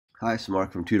Hi, it's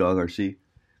Mark from 2DogRC.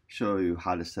 Show you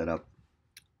how to set up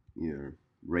your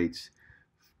rates.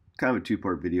 Kind of a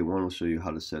two-part video. One will show you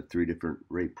how to set 3 different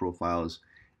rate profiles,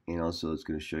 and also it's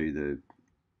going to show you the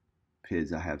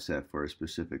PIDs I have set for a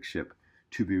specific ship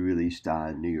to be released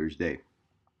on New Year's Day.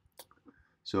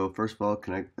 So first of all,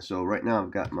 so right now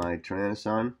I've got my Tyrannis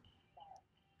on.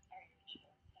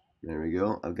 There we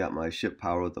go. I've got my ship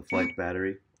power with the flight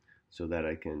battery so that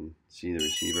I can see the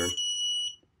receiver.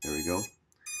 There we go.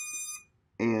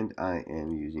 And I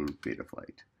am using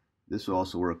Betaflight. This will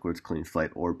also work with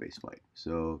Cleanflight or Baseflight.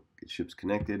 So get ships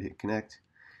connected, hit connect.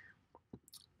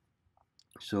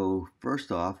 So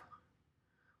first off,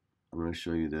 I'm going to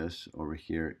show you this over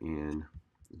here and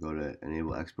go to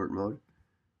enable expert mode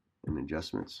and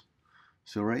adjustments.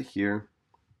 So right here,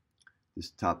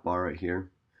 this top bar right here,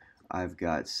 I've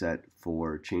got set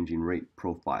for changing rate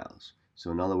profiles. So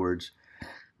in other words,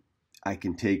 I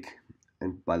can take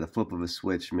and by the flip of a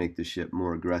switch make the ship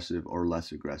more aggressive or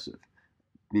less aggressive.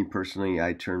 Me personally,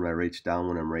 I turn my rates down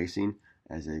when I'm racing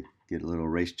as I get a little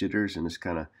race jitters, and this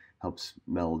kind of helps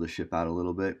mellow the ship out a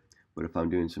little bit. But if I'm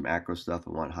doing some acro stuff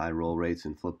and want high roll rates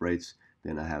and flip rates,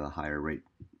 then I have a higher rate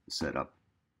set up.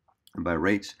 And by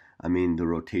rates, I mean the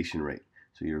rotation rate.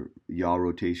 So your yaw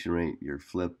rotation rate, your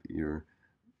flip, your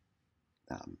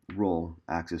roll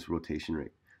axis rotation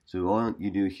rate. So all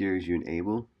you do here is you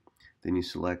enable, then you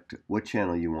select what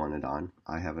channel you want it on.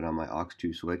 I have it on my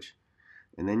aux2 switch.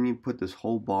 And then you put this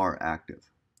whole bar active.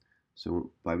 So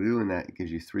by doing that, it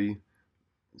gives you 3.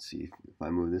 Let's see, if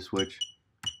I move this switch,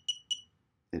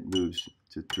 it moves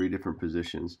to 3 different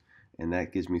positions, and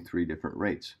that gives me 3 different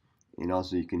rates. And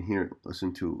also you can hear it,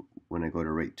 listen to when I go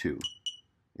to rate 2.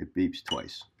 It beeps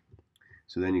twice.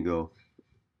 So then you go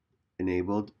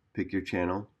enabled, pick your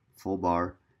channel, full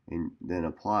bar, and then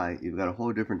apply. You've got a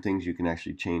whole different things you can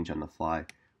actually change on the fly.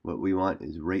 What we want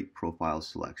is rate profile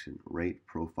selection. Rate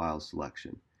profile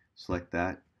selection. Select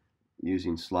that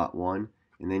using slot 1,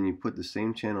 and then you put the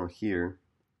same channel here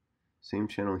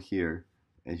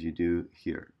as you do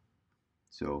here.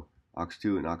 So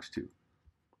aux2 and aux2.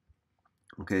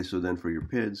 Okay, so then for your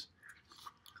PIDs,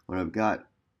 what I've got,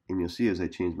 and you'll see as I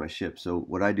change my ship. So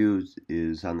what I do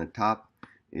is on the top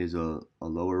is a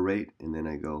lower rate, and then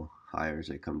I go higher as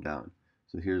I come down.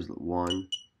 So here's 1,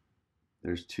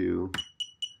 there's 2,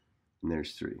 and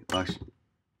there's 3. Actually,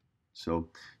 so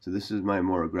this is my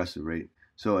more aggressive rate.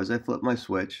 So as I flip my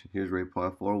switch, here's rate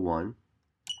profile 1,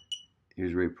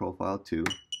 here's rate profile 2,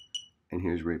 and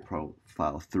here's rate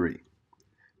profile 3.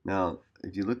 Now,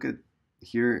 if you look at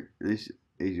here, this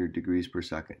is your degrees per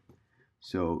second.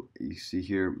 So you see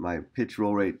here, my pitch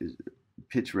rate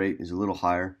is a little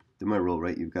higher than my roll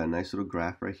rate. You've got a nice little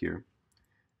graph right here,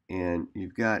 and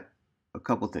you've got a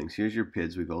couple things. Here's your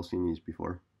PIDs. We've all seen these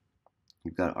before.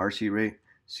 You've got RC rate,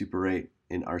 super rate,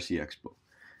 and RC expo.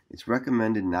 It's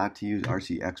recommended not to use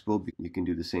RC expo, but you can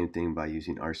do the same thing by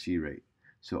using RC rate.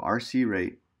 So RC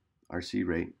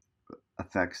rate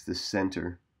affects the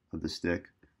center of the stick.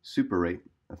 Super rate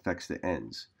affects the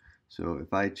ends. So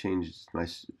if I change my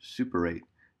super rate,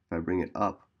 if I bring it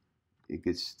up, it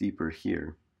gets steeper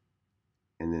here,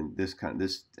 and then this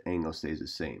angle stays the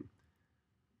same.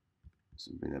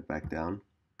 So bring that back down.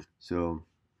 So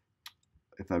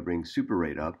if I bring super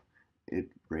rate up, it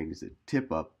brings the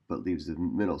tip up but leaves the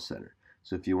middle center.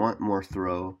 So if you want more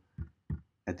throw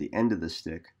at the end of the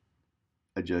stick,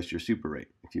 adjust your super rate.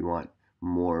 If you want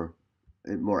more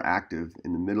active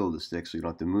in the middle of the stick so you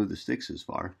don't have to move the sticks as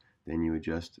far, then you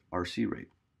adjust RC rate.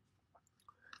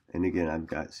 And again, I've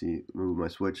got, see, move my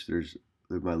switch, there's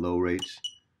my low rates.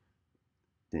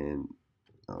 Then,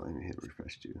 let me hit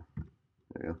refresh too.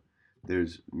 There you go.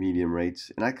 There's medium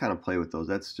rates, and I kind of play with those.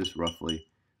 That's just roughly,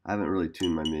 I haven't really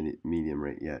tuned my medium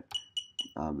rate yet.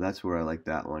 That's where I like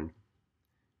that one.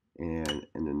 And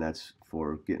then that's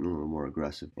for getting a little more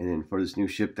aggressive. And then for this new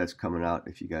ship that's coming out,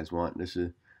 if you guys want, these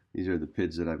are the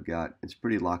PIDs that I've got. It's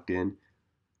pretty locked in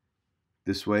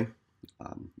this way.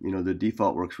 You know, the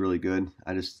default works really good.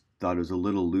 I just thought it was a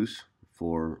little loose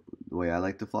for the way I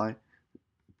like to fly,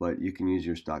 but you can use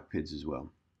your stock PIDs as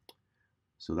well.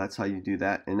 So that's how you do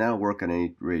that, and that'll work on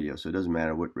any radio, so it doesn't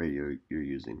matter what radio you're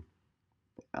using.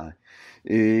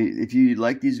 If you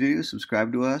like these videos,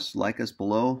 subscribe to us, like us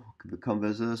below, come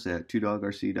visit us at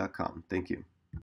 2dogrc.com. Thank you.